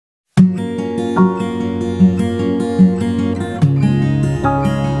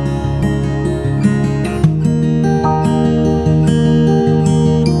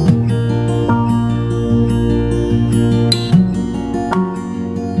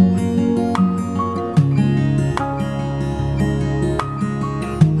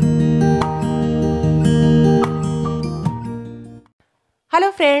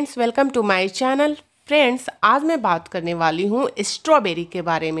Friends, welcome to my channel. Friends, आज मैं बात करने वाली हूँ स्ट्रॉबेरी के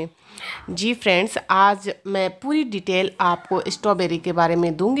बारे में। जी फ्रेंड्स, आज मैं पूरी डिटेल आपको स्ट्रॉबेरी के बारे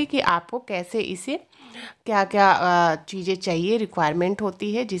में दूंगी कि आपको कैसे इसे क्या क्या चीज़ें चाहिए, रिक्वायरमेंट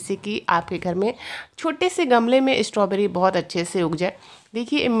होती है जिससे कि आपके घर में छोटे से गमले में स्ट्रॉबेरी बहुत अच्छे से उग जाए।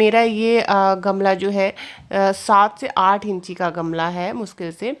 देखिए मेरा ये गमला जो है 7 से 8 इंची का गमला है,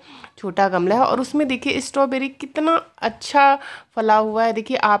 मुश्किल से छोटा गमला है। और उसमें देखिए स्ट्रॉबेरी कितना अच्छा फला हुआ है।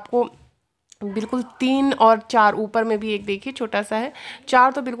 देखिए आपको बिल्कुल 3 और 4 ऊपर में भी एक देखिए छोटा सा है,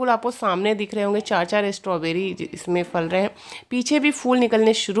 4 तो बिल्कुल आपको सामने दिख रहे होंगे। 4 स्ट्रॉबेरी इसमें फल रहे हैं, पीछे भी फूल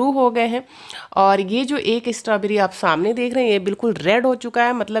निकलने शुरू हो गए हैं। और ये जो एक स्ट्रॉबेरी आप सामने देख रहे हैं ये बिल्कुल रेड हो चुका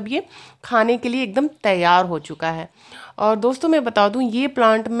है, मतलब ये खाने के लिए एकदम तैयार हो चुका है। और दोस्तों मैं बता दूं, ये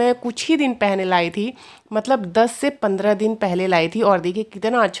प्लांट मैं कुछ ही दिन पहले लाई थी, मतलब 10 से 15 दिन पहले लाई थी। और देखिए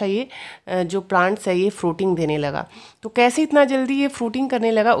कितना अच्छा ये जो प्लांट्स है ये फ्रूटिंग देने लगा। तो कैसे इतना जल्दी ये फ्रूटिंग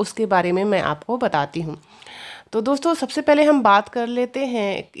करने लगा उसके बारे में मैं आपको बताती हूँ। तो दोस्तों सबसे पहले हम बात कर लेते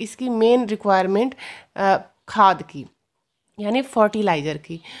हैं इसकी मेन रिक्वायरमेंट खाद की, यानी फर्टिलाइज़र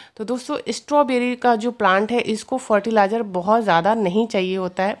की। तो दोस्तों स्ट्रॉबेरी का जो प्लांट है इसको फर्टिलाइज़र बहुत ज़्यादा नहीं चाहिए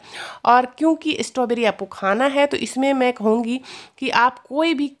होता है। और क्योंकि स्ट्रॉबेरी आपको खाना है तो इसमें मैं कहूँगी कि आप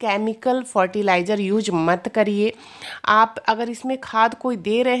कोई भी केमिकल फर्टिलाइज़र यूज मत करिए। आप अगर इसमें खाद कोई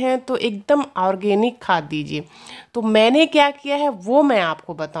दे रहे हैं तो एकदम ऑर्गेनिक खाद दीजिए। तो मैंने क्या किया है वो मैं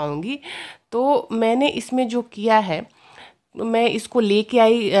आपको बताऊँगी। तो मैंने इसमें जो किया है, मैं इसको लेके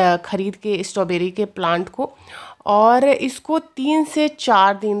आई ख़रीद के स्ट्रॉबेरी के प्लांट को, और इसको 3 से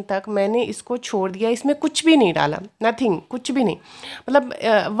 4 दिन तक मैंने इसको छोड़ दिया। इसमें कुछ भी नहीं डाला, नथिंग, कुछ भी नहीं, मतलब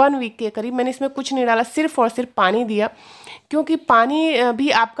 1 वीक के करीब मैंने इसमें कुछ नहीं डाला, सिर्फ और सिर्फ पानी दिया। क्योंकि पानी भी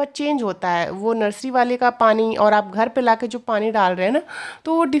आपका चेंज होता है, वो नर्सरी वाले का पानी और आप घर पे लाके जो पानी डाल रहे हैं ना,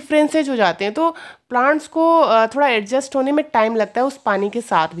 तो वो डिफरेंसेज हो जाते हैं। तो प्लांट्स को थोड़ा एडजस्ट होने में टाइम लगता है उस पानी के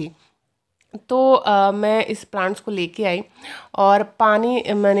साथ भी। तो मैं इस प्लांट्स को लेके आई और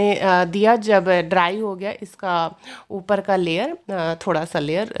पानी मैंने दिया। जब ड्राई हो गया इसका ऊपर का लेयर, थोड़ा सा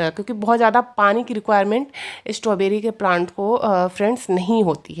लेयर, क्योंकि बहुत ज़्यादा पानी की रिक्वायरमेंट स्ट्रॉबेरी के प्लांट को फ्रेंड्स नहीं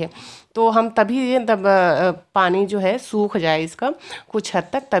होती है। तो हम तभी तब पानी जो है सूख जाए इसका कुछ हद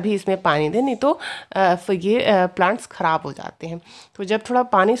तक, तभी इसमें पानी दें, नहीं तो फिर ये प्लांट्स ख़राब हो जाते हैं। तो जब थोड़ा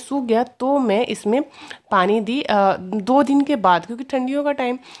पानी सूख गया तो मैं इसमें पानी दी 2 दिन के बाद, क्योंकि ठंडियों का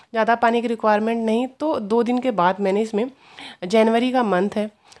टाइम ज़्यादा पानी की रिक्वायरमेंट नहीं। तो 2 दिन के बाद मैंने इसमें, जनवरी का मंथ है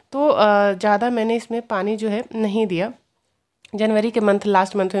तो ज़्यादा मैंने इसमें पानी जो है नहीं दिया। जनवरी के मंथ,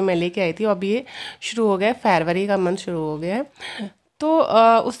 लास्ट मंथ में मैं लेके आई थी, अब ये शुरू हो गया, फरवरी का मंथ शुरू हो गया है। तो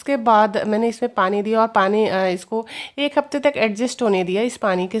उसके बाद मैंने इसमें पानी दिया और पानी इसको 1 हफ्ते तक एडजस्ट होने दिया इस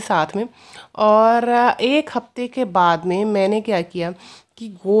पानी के साथ में। और 1 हफ्ते के बाद में मैंने क्या किया कि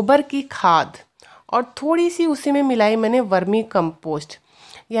गोबर की खाद और थोड़ी सी उसी में मिलाई मैंने वर्मी कंपोस्ट,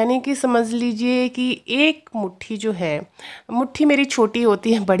 यानी कि समझ लीजिए कि 1 मुट्ठी जो है, मुट्ठी मेरी छोटी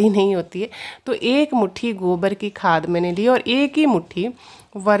होती है, बड़ी नहीं होती है, तो 1 मुट्ठी गोबर की खाद मैंने ली और 1 ही मुट्ठी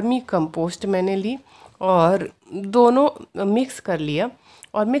वर्मी कंपोस्ट मैंने ली और दोनों मिक्स कर लिया।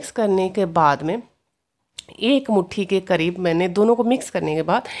 और मिक्स करने के बाद में 1 मुट्ठी के करीब, मैंने दोनों को मिक्स करने के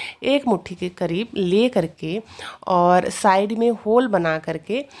बाद 1 मुट्ठी के करीब ले करके और साइड में होल बना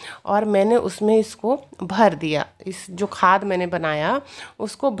करके और मैंने उसमें इसको भर दिया। इस जो खाद मैंने बनाया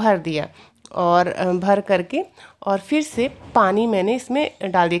उसको भर दिया और भर करके और फिर से पानी मैंने इसमें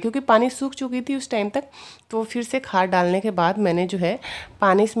डाल दिया, क्योंकि पानी सूख चुकी थी उस टाइम तक। तो फिर से खाद डालने के बाद मैंने जो है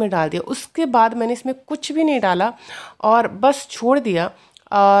पानी इसमें डाल दिया। उसके बाद मैंने इसमें कुछ भी नहीं डाला और बस छोड़ दिया।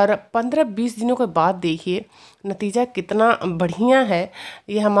 और 15-20 दिनों के बाद देखिए नतीजा कितना बढ़िया है।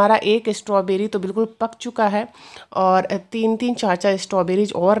 ये हमारा 1 स्ट्रॉबेरी तो बिल्कुल पक चुका है और 3-3, 4-4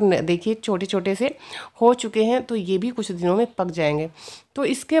 स्ट्रॉबेरीज और देखिए छोटे छोटे से हो चुके हैं। तो ये भी कुछ दिनों में पक जाएंगे। तो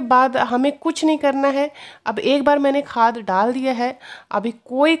इसके बाद हमें कुछ नहीं करना है। अब एक बार मैंने खाद डाल दिया है, अभी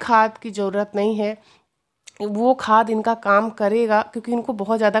कोई खाद की ज़रूरत नहीं है। वो खाद इनका काम करेगा, क्योंकि इनको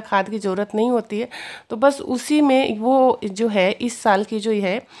बहुत ज़्यादा खाद की ज़रूरत नहीं होती है। तो बस उसी में वो जो है इस साल की जो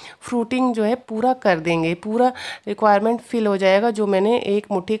है फ्रूटिंग जो है पूरा कर देंगे, पूरा रिक्वायरमेंट फिल हो जाएगा। जो मैंने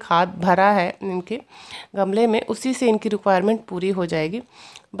 1 मुट्ठी खाद भरा है इनके गमले में, उसी से इनकी रिक्वायरमेंट पूरी हो जाएगी।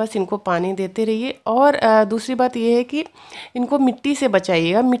 बस इनको पानी देते रहिए। और दूसरी बात ये है कि इनको मिट्टी से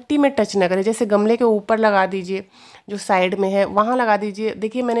बचाइएगा, मिट्टी में टच ना करें। जैसे गमले के ऊपर लगा दीजिए, जो साइड में है वहाँ लगा दीजिए।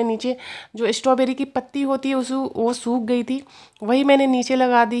 देखिए मैंने नीचे जो स्ट्रॉबेरी की पत्ती होती है वो सूख गई थी, वही मैंने नीचे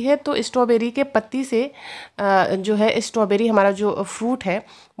लगा दी है। तो स्ट्रॉबेरी के पत्ती से जो है स्ट्रॉबेरी हमारा जो फ्रूट है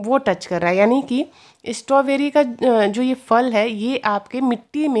वो टच कर रहा है, यानी कि स्ट्रॉबेरी का जो ये फल है ये आपके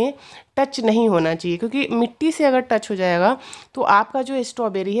मिट्टी में टच नहीं होना चाहिए। क्योंकि मिट्टी से अगर टच हो जाएगा तो आपका जो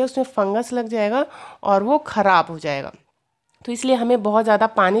स्ट्रॉबेरी है उसमें फंगस लग जाएगा और वो ख़राब हो जाएगा। तो इसलिए हमें बहुत ज़्यादा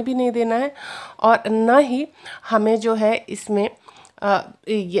पानी भी नहीं देना है और ना ही हमें जो है इसमें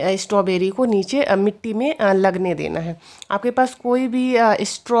स्ट्रॉबेरी को नीचे मिट्टी में लगने देना है। आपके पास कोई भी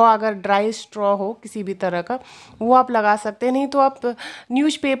स्ट्रॉ, अगर ड्राई स्ट्रॉ हो किसी भी तरह का, वो आप लगा सकते हैं, नहीं तो आप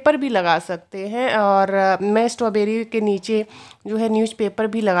न्यूज़पेपर भी लगा सकते हैं। और मैं स्ट्रॉबेरी के नीचे जो है न्यूज़पेपर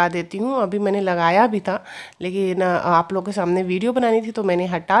भी लगा देती हूँ। अभी मैंने लगाया भी था, लेकिन आप लोगों के सामने वीडियो बनानी थी तो मैंने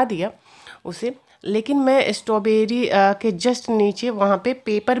हटा दिया उसे। लेकिन मैं स्ट्रॉबेरी के जस्ट नीचे वहाँ पे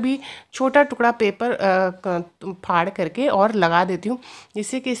पेपर भी, छोटा टुकड़ा पेपर फाड़ करके और लगा देती हूँ,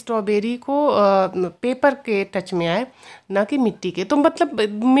 जिससे कि स्ट्रॉबेरी को पेपर के टच में आए, ना कि मिट्टी के। तो मतलब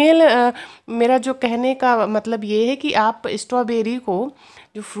मेरा जो कहने का मतलब ये है कि आप स्ट्रॉबेरी को,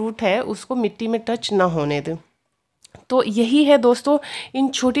 जो फ्रूट है, उसको मिट्टी में टच ना होने दें। तो यही है दोस्तों, इन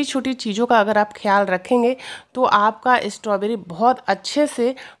छोटी छोटी चीज़ों का अगर आप ख्याल रखेंगे तो आपका स्ट्रॉबेरी बहुत अच्छे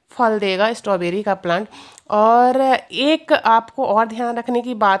से फल देगा, स्ट्रॉबेरी का प्लांट। और एक आपको और ध्यान रखने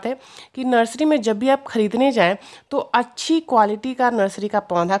की बात है कि नर्सरी में जब भी आप ख़रीदने जाएं तो अच्छी क्वालिटी का नर्सरी का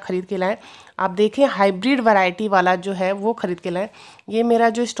पौधा ख़रीद के लाएं। आप देखें हाइब्रिड वैरायटी वाला जो है वो ख़रीद के लाएं। ये मेरा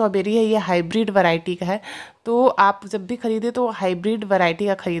जो स्ट्रॉबेरी है ये हाइब्रिड वैरायटी का है, तो आप जब भी ख़रीदें तो हाइब्रिड वैरायटी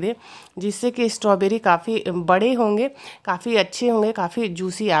का ख़रीदें, जिससे कि स्ट्रॉबेरी काफ़ी बड़े होंगे, काफ़ी अच्छे होंगे, काफ़ी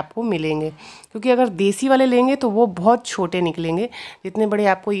जूसी आपको मिलेंगे। क्योंकि अगर देसी वाले लेंगे तो वो बहुत छोटे निकलेंगे, जितने बड़े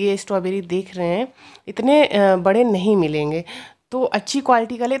आपको ये स्ट्रॉबेरी देख रहे हैं इतने बड़े नहीं मिलेंगे। तो अच्छी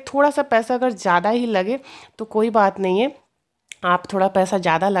क्वालिटी का ले, थोड़ा सा पैसा अगर ज़्यादा ही लगे तो कोई बात नहीं है, आप थोड़ा पैसा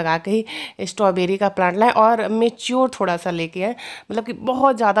ज़्यादा लगा के ही स्ट्रॉबेरी का प्लांट लाएं और मेच्योर थोड़ा सा लेके आएँ। मतलब कि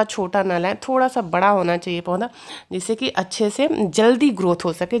बहुत ज़्यादा छोटा ना लाएं, थोड़ा सा बड़ा होना चाहिए पौधा, जिससे कि अच्छे से जल्दी ग्रोथ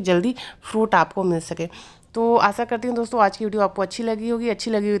हो सके, जल्दी फ्रूट आपको मिल सके। तो आशा करती हूँ दोस्तों आज की वीडियो आपको अच्छी लगी होगी।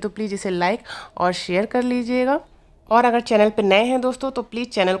 अच्छी लगी हुई तो प्लीज़ इसे लाइक और शेयर कर लीजिएगा। और अगर चैनल पर नए हैं दोस्तों तो प्लीज़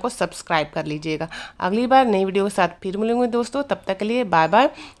चैनल को सब्सक्राइब कर लीजिएगा। अगली बार नई वीडियो के साथ फिर मिलेंगे दोस्तों, तब तक के लिए बाय बाय,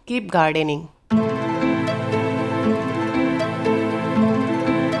 कीप गार्डनिंग।